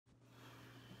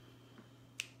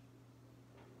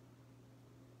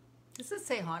Does it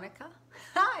say Hanukkah?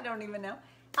 I don't even know.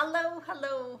 Hello,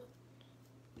 hello.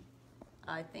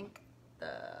 I think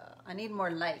I need more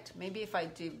light. Maybe if I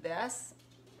do this,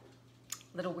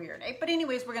 a little weird, eh? But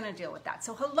anyways, we're gonna deal with that.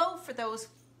 So hello for those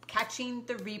catching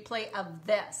the replay of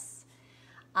this.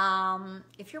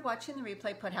 If you're watching the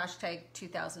replay, put hashtag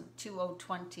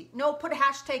 2020. No, put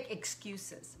hashtag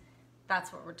excuses.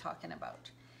 That's what we're talking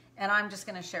about. And I'm just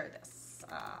gonna share this.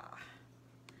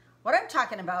 What I'm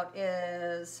talking about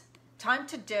is time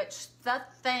to ditch the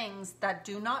things that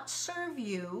do not serve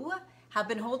you, have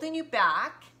been holding you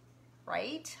back,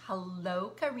 right?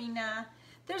 Hello, Karina.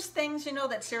 There's things, you know,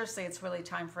 that seriously, it's really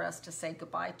time for us to say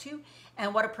goodbye to.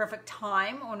 And what a perfect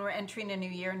time when we're entering a new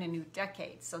year and a new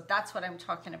decade. So that's what I'm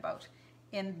talking about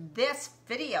in this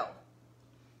video.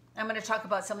 I'm going to talk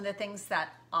about some of the things that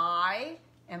I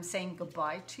am saying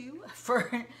goodbye to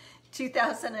for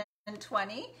 2020.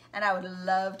 And I would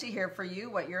love to hear from you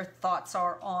what your thoughts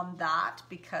are on that,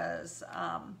 because,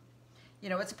 you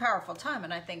know, it's a powerful time.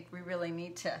 And I think we really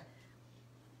need to,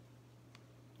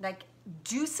 like,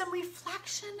 do some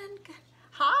reflection. And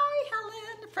hi,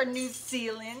 Helen from New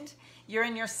Zealand. You're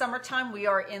in your summertime. We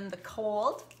are in the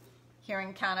cold here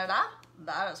in Canada.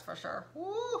 That is for sure.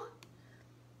 Woo.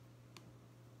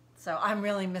 So I'm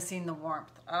really missing the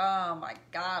warmth. Oh my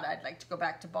God, I'd like to go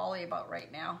back to Bali about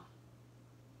right now.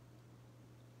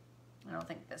 I don't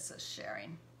think this is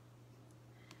sharing.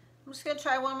 I'm just gonna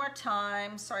try one more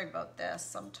time. Sorry about this.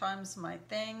 Sometimes my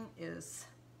thing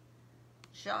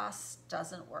just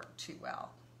doesn't work too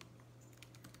well.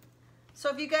 So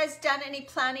have you guys done any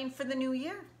planning for the new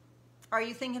year? Are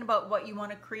you thinking about what you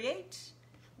want to create?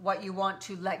 What you want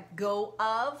to let go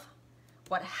of?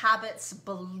 What habits,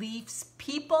 beliefs,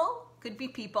 people, could be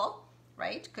people,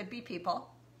 right? Could be people.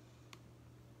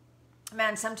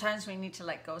 Man, sometimes we need to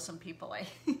let go of some people,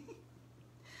 eh?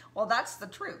 Well, that's the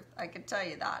truth. I can tell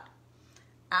you that.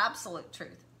 Absolute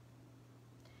truth.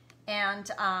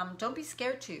 And don't be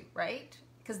scared to, right?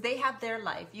 Because they have their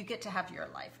life. You get to have your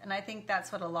life. And I think that's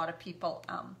what a lot of people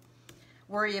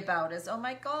worry about is, oh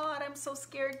my God, I'm so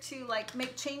scared to like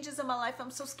make changes in my life.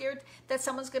 I'm so scared that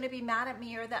someone's going to be mad at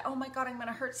me, or that, oh my God, I'm going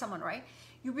to hurt someone, right?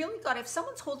 You really got, if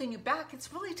someone's holding you back,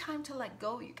 it's really time to let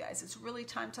go, you guys. It's really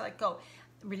time to let go.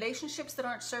 Relationships that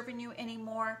aren't serving you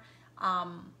anymore,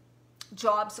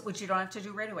 jobs, which you don't have to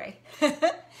do right away.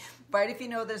 Right? If you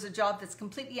know there's a job that's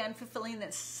completely unfulfilling,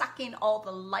 that's sucking all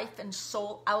the life and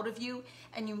soul out of you,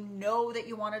 and you know that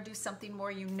you want to do something more,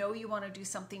 you know you want to do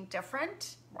something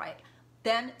different, right?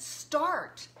 Then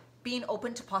start being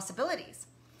open to possibilities.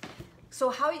 So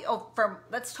how you,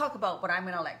 let's talk about what I'm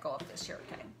going to let go of this year,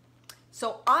 okay?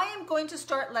 So I am going to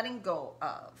start letting go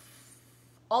of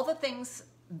all the things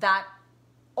that,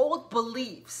 old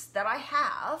beliefs that I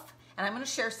have, and I'm going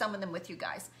to share some of them with you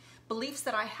guys, beliefs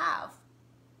that I have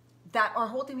that are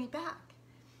holding me back.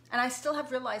 And I still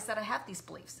have realized that I have these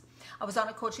beliefs. I was on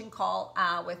a coaching call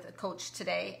with a coach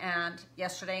today and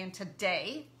yesterday and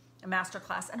today, a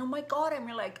masterclass, and oh my God, I'm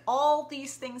really like, all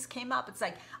these things came up. It's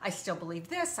like, I still believe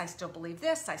this, I still believe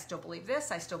this, I still believe this,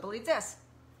 I still believe this.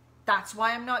 That's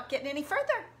why I'm not getting any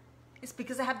further. It's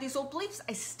because I have these old beliefs.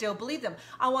 I still believe them.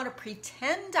 I want to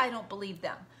pretend I don't believe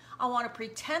them. I want to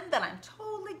pretend that I'm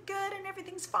totally good and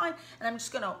everything's fine, and I'm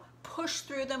just going to push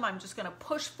through them. I'm just going to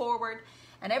push forward,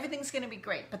 and everything's going to be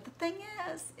great. But the thing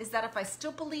is that if I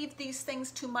still believe these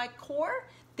things to my core,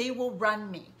 they will run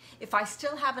me. If I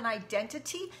still have an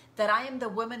identity that I am the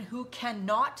woman who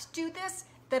cannot do this,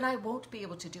 then I won't be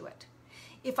able to do it.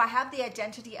 If I have the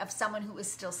identity of someone who is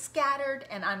still scattered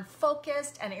and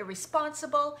unfocused and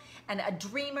irresponsible and a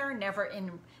dreamer, never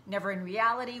in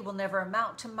reality, will never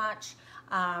amount to much,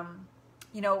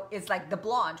 you know, it's like the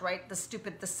blonde, right? The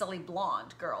silly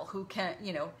blonde girl who can't,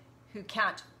 you know, who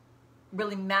can't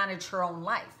really manage her own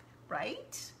life,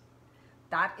 right?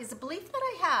 That is a belief that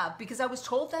I have because I was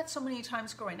told that so many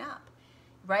times growing up,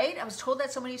 right? I was told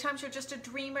that so many times, you're just a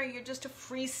dreamer, you're just a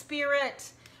free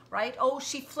spirit, right? Oh,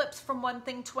 she flips from one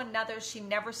thing to another. She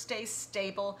never stays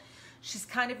stable. She's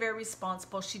kind of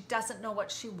irresponsible. She doesn't know what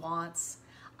she wants.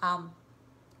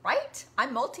 Right?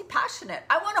 I'm multi-passionate.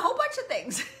 I want a whole bunch of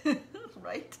things,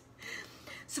 right?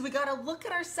 So we got to look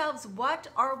at ourselves. What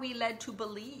are we led to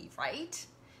believe, right?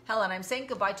 Helen, I'm saying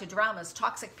goodbye to dramas,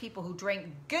 toxic people who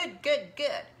drain. Good.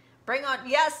 Bring on,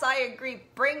 yes, I agree.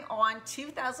 Bring on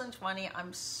 2020.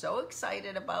 I'm so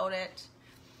excited about it.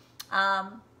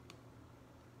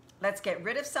 Let's get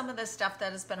rid of some of the stuff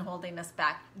that has been holding us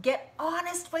back. Get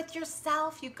honest with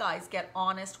yourself, you guys. Get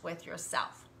honest with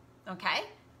yourself, okay?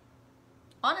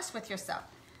 Honest with yourself.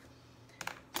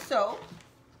 So,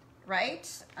 right,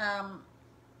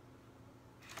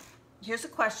 here's a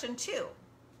question too.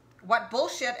 What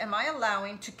bullshit am I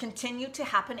allowing to continue to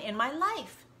happen in my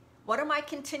life? What am I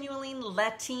continually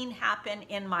letting happen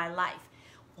in my life?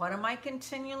 What am I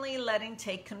continually letting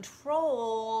take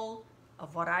control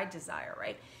of what I desire,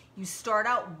 right? You start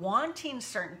out wanting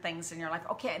certain things in your life.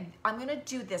 Okay, I'm going to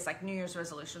do this, like New Year's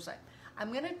resolutions. Like,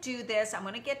 I'm going to do this. I'm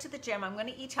going to get to the gym. I'm going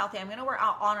to eat healthy. I'm going to work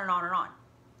out, on and on and on.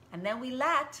 And then we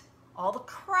let all the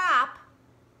crap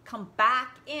come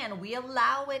back in. We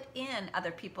allow it in,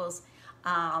 other people's,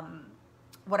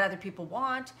 what other people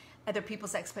want, other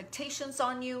people's expectations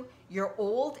on you, your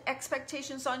old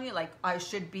expectations on you, like I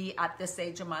should be at this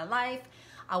age of my life,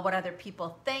 what other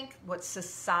people think, what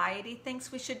society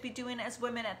thinks we should be doing as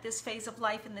women at this phase of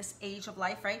life, in this age of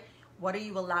life, right? What are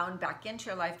you allowing back into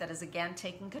your life that is, again,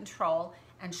 taking control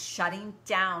and shutting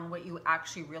down what you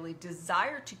actually really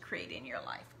desire to create in your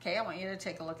life? Okay, I want you to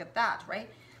take a look at that, right?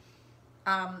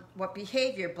 What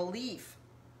behavior, belief,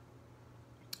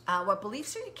 what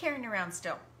beliefs are you carrying around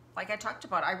still? Like I talked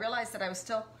about, I realized that I was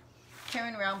still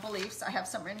carrying around beliefs. I have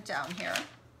some written down here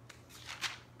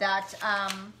that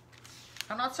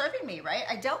are not serving me, right?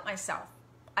 I doubt myself.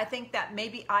 I think that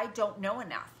maybe I don't know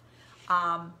enough.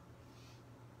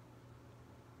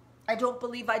 I don't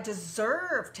believe I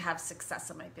deserve to have success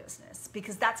in my business,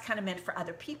 because that's kind of meant for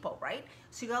other people, right?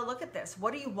 So you gotta look at this.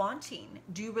 What are you wanting?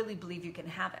 Do you really believe you can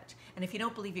have it? And if you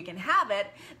don't believe you can have it,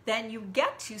 then you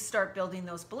get to start building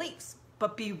those beliefs.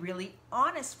 But be really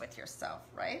honest with yourself,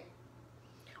 right?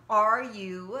 Are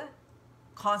you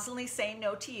constantly saying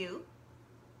no to you?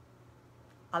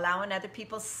 Allowing other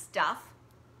people's stuff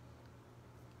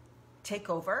take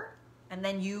over, and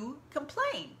then you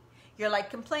complain. You're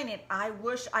like complaining, I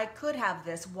wish I could have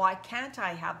this. Why can't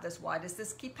I have this? Why does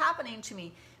this keep happening to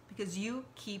me? Because you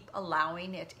keep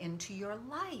allowing it into your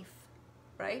life,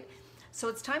 right? So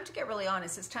it's time to get really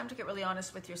honest. It's time to get really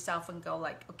honest with yourself and go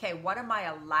like, okay, what am I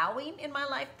allowing in my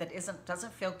life that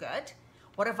doesn't feel good?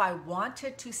 What have I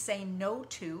wanted to say no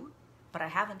to, but I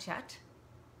haven't yet?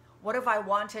 What have I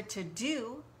wanted to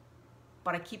do,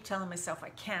 but I keep telling myself I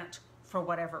can't for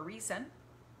whatever reason?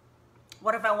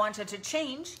 What have I wanted to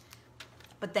change,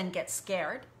 but then get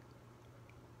scared?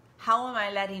 How am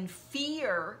I letting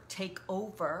fear take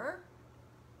over,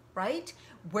 right?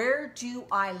 Where do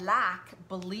I lack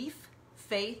belief,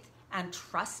 faith, and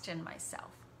trust in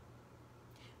myself?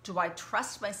 Do I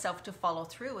trust myself to follow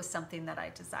through with something that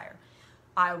I desire?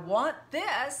 I want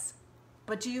this,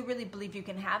 but do you really believe you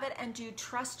can have it? And do you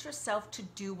trust yourself to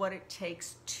do what it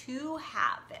takes to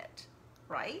have it,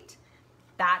 right?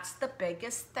 That's the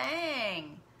biggest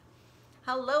thing.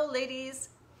 Hello, ladies.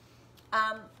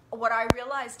 What I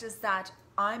realized is that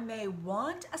I may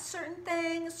want a certain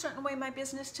thing, a certain way my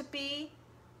business to be,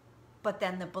 but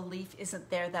then the belief isn't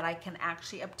there that I can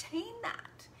actually obtain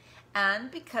that.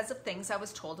 And because of things I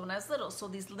was told when I was little. So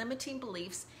these limiting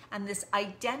beliefs and this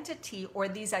identity, or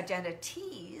these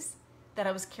identities that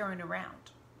I was carrying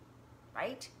around,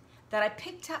 right? That I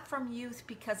picked up from youth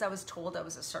because I was told I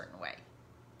was a certain way.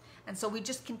 And so we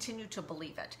just continue to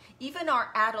believe it. Even our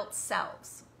adult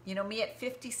selves, you know, me at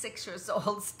 56 years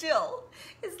old still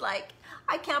is like,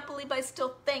 I can't believe I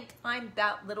still think I'm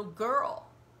that little girl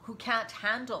who can't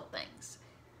handle things.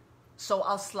 So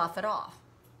I'll slough it off.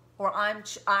 Or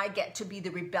I get to be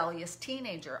the rebellious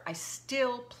teenager. I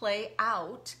still play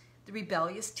out the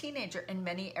rebellious teenager in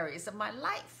many areas of my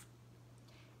life.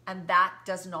 And that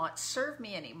does not serve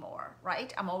me anymore,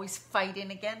 right? I'm always fighting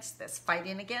against this,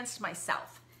 fighting against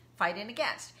myself, fighting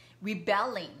against,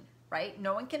 rebelling, right?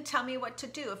 No one can tell me what to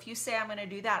do. If you say I'm going to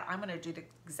do that, I'm going to do the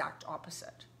exact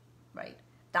opposite, right?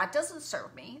 That doesn't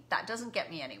serve me. That doesn't get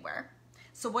me anywhere.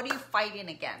 So what are you fighting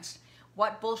against?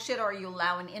 What bullshit are you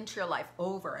allowing into your life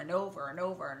over and over and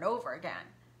over and over again?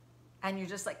 And you're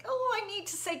just like, oh, I need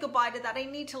to say goodbye to that. I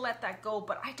need to let that go,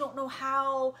 but I don't know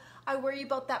how. I worry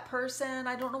about that person.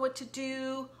 I don't know what to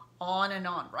do. On and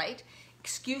on, right?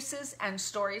 Excuses and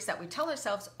stories that we tell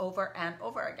ourselves over and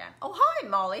over again. Oh, hi,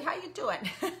 Molly. How you doing?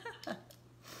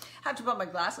 Have to put my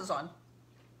glasses on.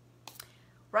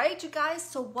 Right, you guys?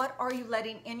 So what are you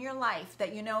letting in your life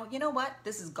that you know what?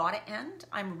 This has got to end.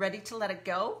 I'm ready to let it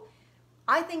go.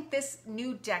 I think this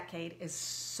new decade is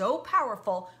so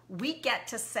powerful. We get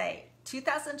to say,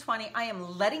 2020, I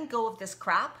am letting go of this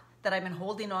crap that I've been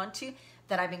holding on to,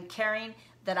 that I've been carrying,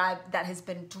 that has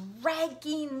been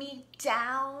dragging me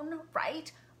down,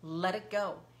 right? Let it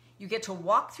go. You get to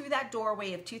walk through that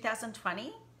doorway of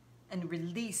 2020 and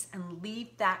release and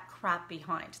leave that crap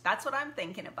behind. That's what I'm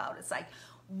thinking about. It's like,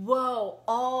 whoa,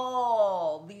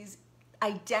 all these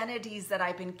identities that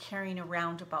I've been carrying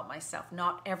around about myself,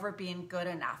 not ever being good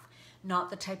enough,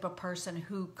 not the type of person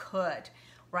who could,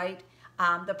 right?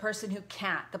 The person who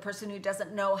can't, the person who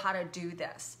doesn't know how to do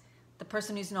this. the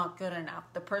person who's not good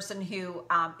enough, the person who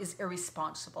is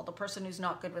irresponsible, the person who's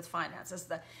not good with finances,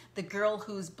 the girl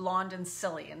who's blonde and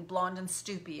silly and blonde and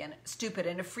stupid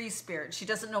and a free spirit. She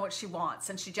doesn't know what she wants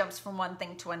and she jumps from one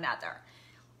thing to another,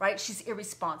 right? She's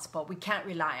irresponsible. We can't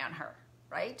rely on her,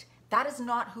 right? That is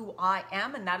not who I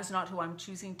am, and that is not who I'm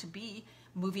choosing to be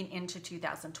moving into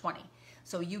 2020.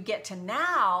 So you get to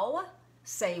now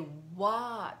say,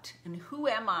 what and who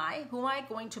am I? Who am I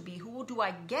going to be? Who do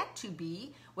I get to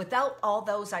be without all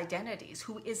those identities?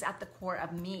 Who is at the core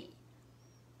of me,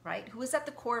 right? Who is at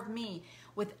the core of me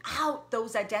without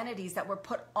those identities that were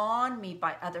put on me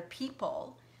by other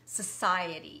people,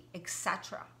 society,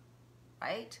 etc.,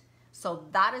 right? So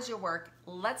that is your work.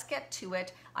 Let's get to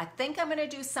it. I think I'm going to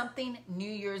do something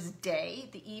New Year's Day,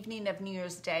 the evening of New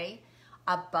Year's Day,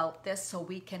 about this so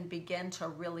we can begin to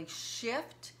really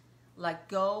shift, let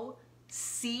go,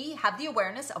 see, have the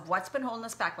awareness of what's been holding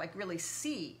us back, like really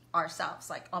see ourselves,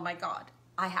 like, oh my God,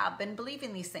 I have been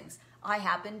believing these things. I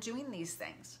have been doing these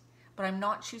things, but I'm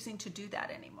not choosing to do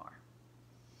that anymore.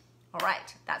 All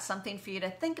right, that's something for you to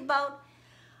think about.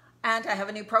 And I have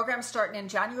a new program starting in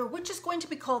January, which is going to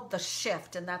be called The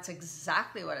Shift. And that's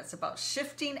exactly what it's about.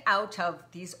 Shifting out of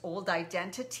these old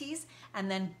identities and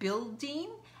then building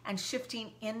and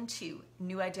shifting into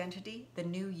new identity, the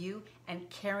new you, and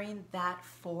carrying that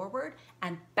forward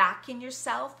and backing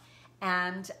yourself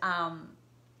and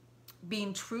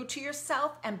being true to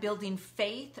yourself and building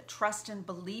faith, trust, and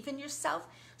believe in yourself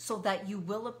so that you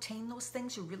will obtain those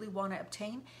things you really want to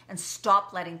obtain and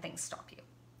stop letting things stop you.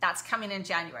 That's coming in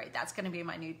January. That's going to be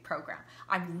my new program.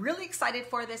 I'm really excited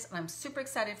for this, and I'm super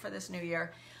excited for this new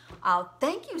year.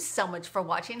 Thank you so much for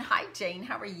watching. Hi, Jane.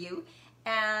 How are you?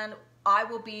 And I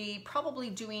will be probably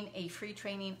doing a free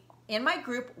training in my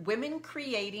group, Women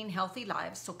Creating Healthy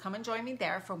Lives. So come and join me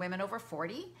there for women over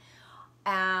 40.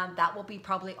 And that will be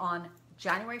probably on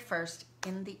January 1st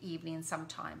in the evening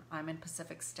sometime. I'm in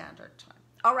Pacific Standard Time.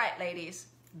 All right, ladies,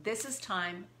 this is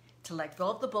time to let go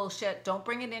of the bullshit. Don't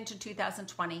bring it into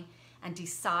 2020 and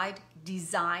decide,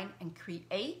 design, and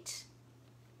create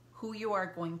who you are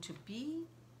going to be,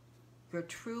 your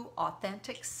true,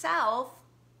 authentic self.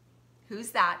 Who's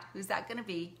that? Who's that going to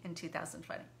be in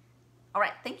 2020? All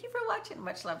right. Thank you for watching.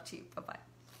 Much love to you. Bye-bye.